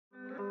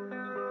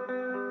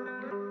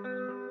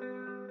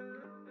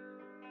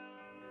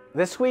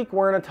This week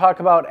we're going to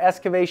talk about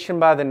excavation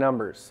by the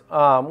numbers.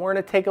 We're going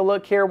to take a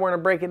look here. We're going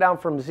to break it down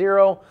from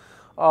 0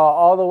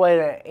 all the way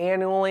to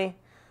annually.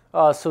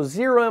 So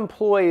 0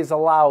 employees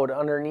allowed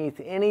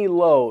underneath any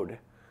load.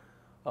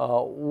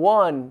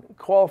 1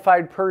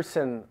 qualified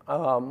person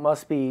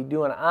must be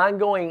doing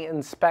ongoing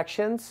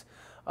inspections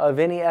of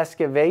any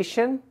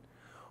excavation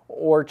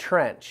or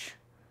trench.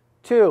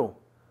 2,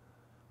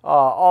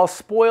 all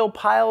spoil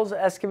piles,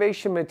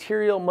 excavation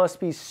material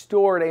must be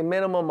stored a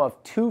minimum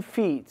of 2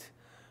 feet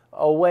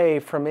away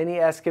from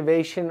any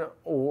excavation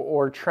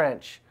or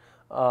trench.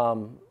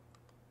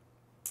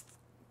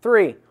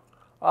 3,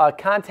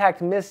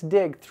 contact Miss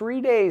Dig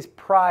 3 days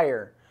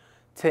prior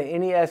to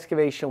any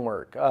excavation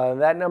work.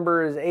 That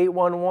number is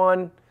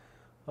 811.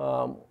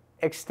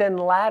 Extend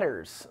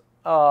ladders,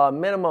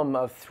 minimum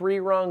of 3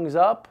 rungs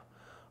up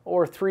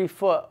or 3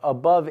 foot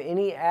above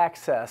any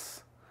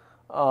access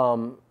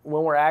when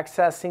we're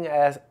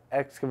accessing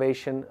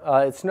excavation.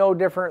 It's no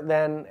different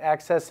than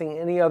accessing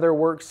any other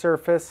work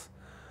surface.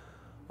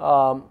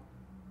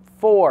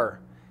 4,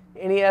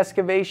 any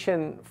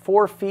excavation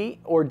 4 feet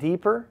or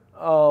deeper,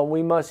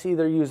 we must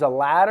either use a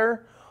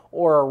ladder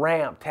or a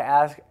ramp to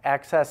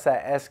access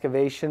that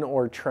excavation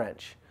or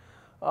trench.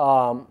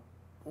 1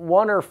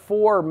 or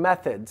 4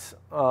 methods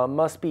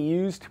must be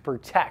used to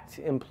protect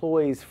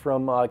employees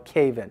from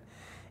cave-in,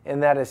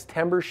 and that is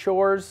timber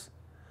shores,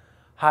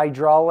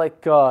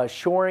 hydraulic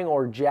shoring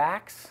or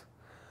jacks,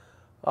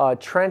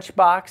 trench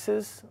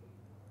boxes,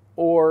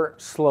 or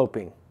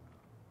sloping.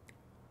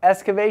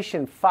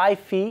 Excavation 5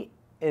 feet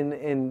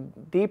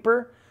and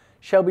deeper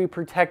shall be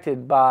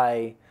protected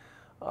by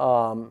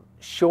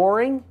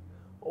shoring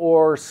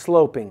or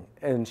sloping,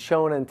 and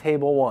shown in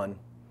Table 1.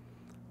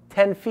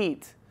 10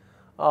 feet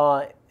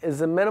is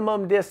the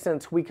minimum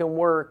distance we can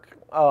work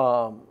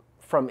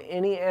from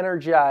any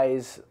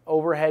energized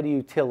overhead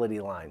utility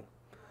line.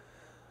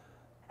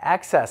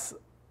 Access.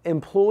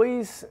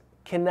 Employees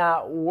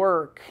cannot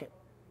work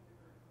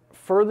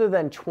further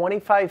than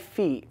 25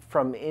 feet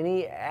from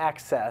any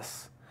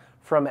access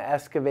from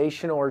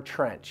excavation or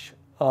trench.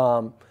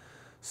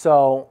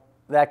 So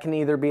that can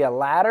either be a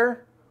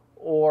ladder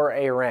or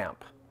a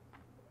ramp.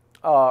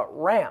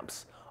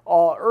 Ramps.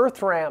 All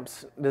earth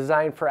ramps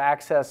designed for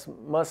access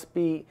must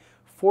be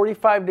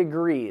 45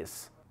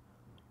 degrees.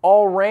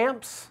 All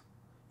ramps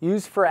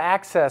used for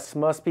access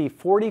must be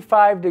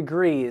 45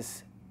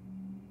 degrees,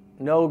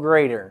 no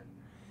greater.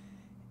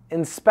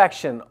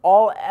 Inspection.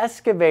 All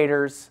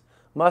excavators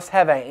must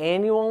have an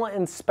annual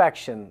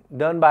inspection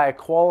done by a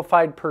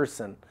qualified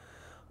person.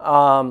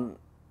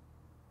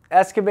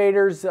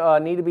 Excavators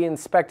need to be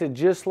inspected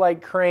just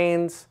like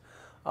cranes.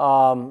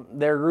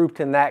 They're grouped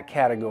in that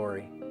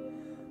category.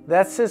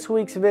 That's this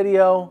week's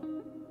video,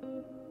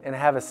 and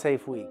have a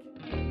safe week.